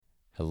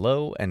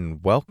Hello,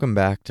 and welcome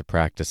back to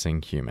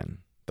Practicing Human,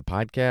 the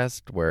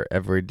podcast where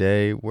every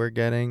day we're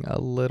getting a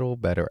little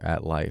better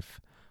at life.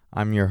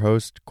 I'm your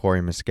host,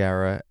 Corey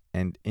Mascara,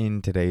 and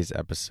in today's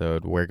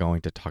episode, we're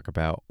going to talk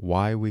about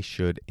why we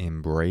should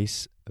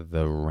embrace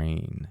the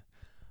rain.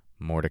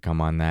 More to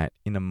come on that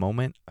in a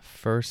moment.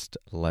 First,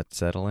 let's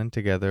settle in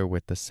together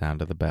with the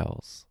sound of the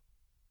bells.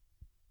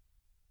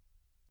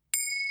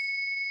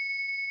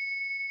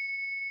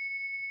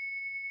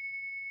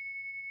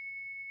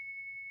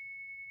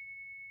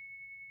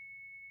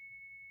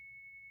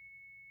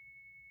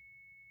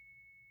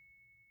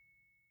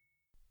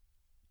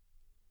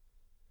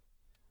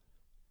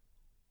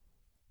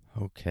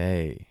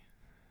 Okay,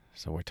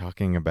 so we're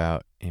talking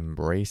about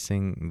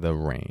embracing the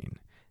rain.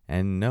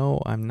 And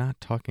no, I'm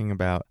not talking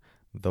about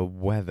the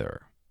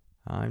weather.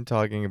 I'm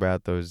talking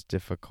about those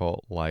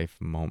difficult life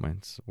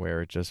moments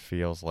where it just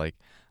feels like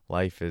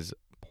life is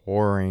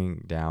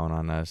pouring down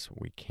on us.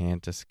 We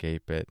can't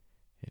escape it.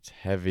 It's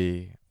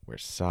heavy. We're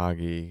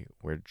soggy.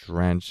 We're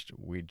drenched.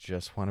 We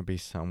just want to be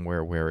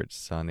somewhere where it's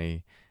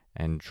sunny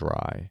and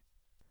dry.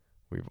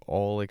 We've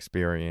all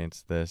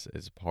experienced this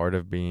as part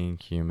of being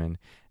human,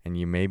 and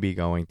you may be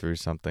going through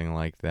something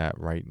like that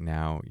right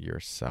now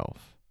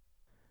yourself.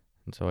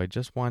 And so I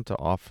just want to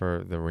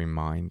offer the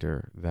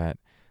reminder that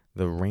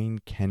the rain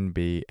can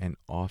be and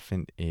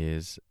often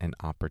is an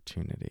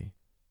opportunity.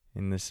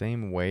 In the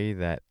same way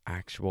that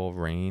actual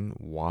rain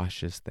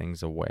washes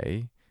things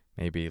away,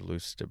 maybe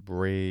loose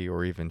debris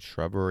or even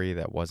shrubbery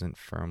that wasn't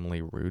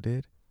firmly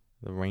rooted,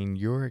 the rain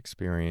you're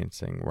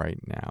experiencing right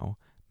now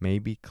may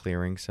be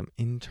clearing some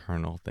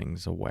internal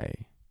things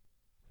away.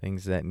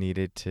 Things that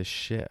needed to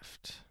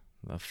shift,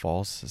 the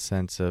false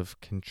sense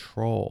of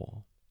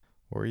control,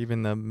 or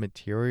even the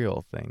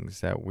material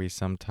things that we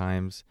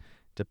sometimes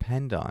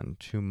depend on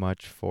too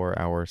much for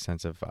our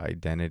sense of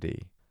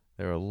identity.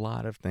 There are a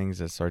lot of things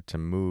that start to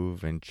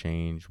move and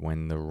change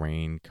when the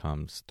rain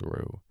comes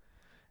through.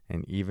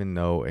 And even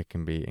though it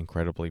can be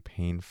incredibly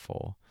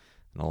painful,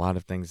 and a lot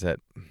of things that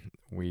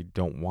we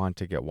don't want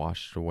to get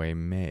washed away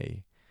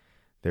may,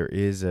 there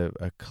is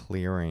a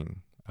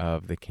clearing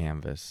of the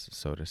canvas,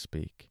 so to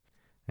speak,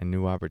 a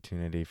new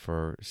opportunity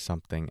for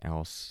something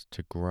else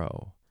to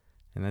grow.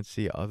 And that's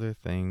the other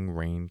thing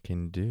rain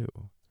can do.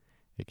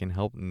 It can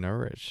help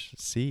nourish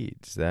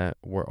seeds that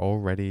were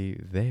already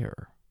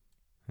there.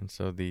 And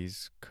so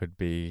these could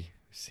be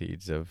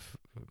seeds of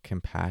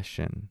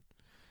compassion,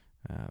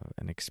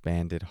 an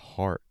expanded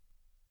heart,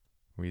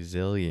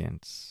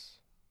 resilience,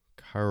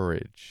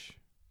 courage,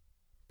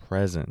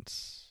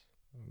 presence,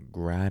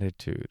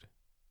 gratitude.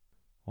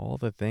 All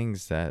the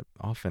things that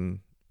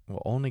often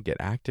will only get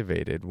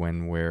activated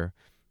when we're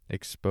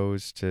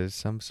exposed to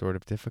some sort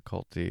of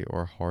difficulty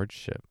or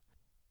hardship.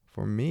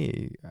 For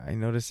me, I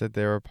notice that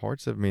there are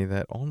parts of me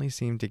that only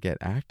seem to get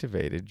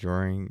activated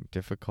during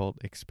difficult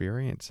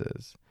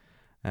experiences,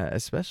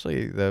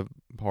 especially the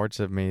parts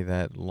of me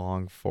that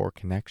long for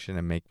connection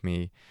and make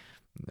me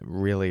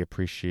really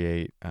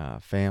appreciate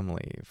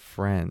family,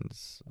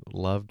 friends,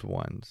 loved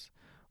ones.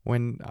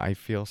 When I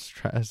feel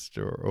stressed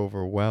or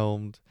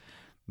overwhelmed,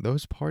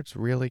 those parts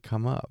really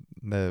come up,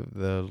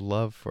 the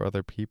love for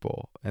other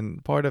people.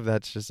 And part of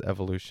that's just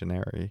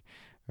evolutionary,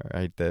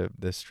 right?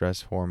 The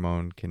stress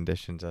hormone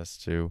conditions us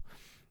to,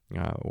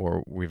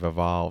 or we've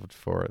evolved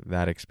for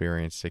that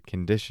experience to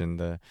condition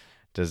the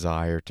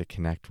desire to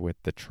connect with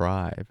the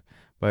tribe.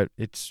 But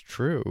it's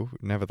true,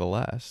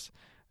 nevertheless,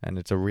 and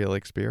it's a real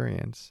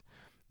experience.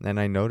 And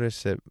I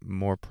notice it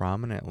more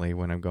prominently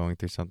when I'm going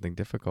through something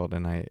difficult,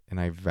 and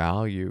I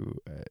value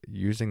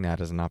using that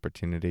as an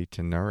opportunity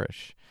to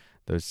nourish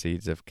those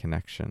seeds of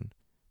connection.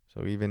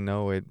 So even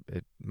though it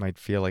might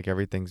feel like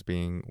everything's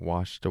being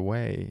washed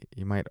away,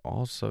 you might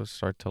also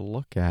start to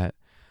look at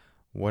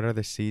what are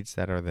the seeds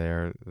that are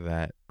there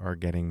that are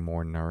getting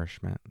more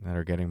nourishment, that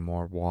are getting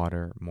more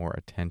water, more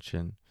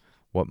attention,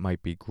 what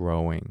might be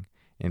growing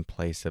in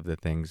place of the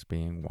things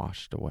being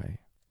washed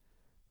away.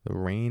 The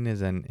rain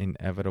is an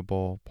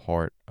inevitable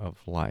part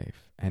of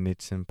life, and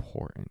it's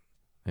important.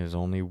 There's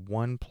only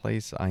one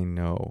place I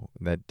know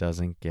that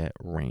doesn't get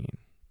rain,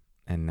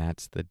 and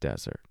that's the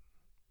desert.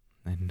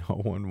 And no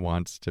one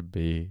wants to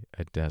be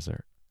a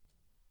desert.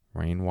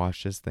 Rain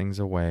washes things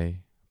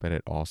away, but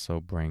it also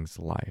brings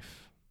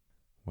life.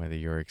 Whether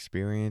you're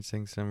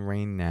experiencing some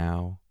rain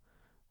now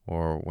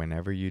or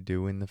whenever you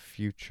do in the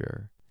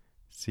future,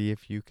 see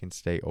if you can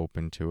stay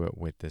open to it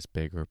with this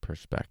bigger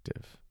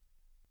perspective.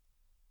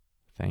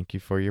 Thank you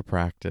for your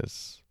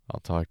practice. I'll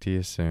talk to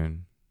you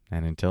soon.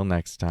 And until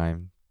next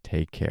time,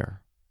 take care.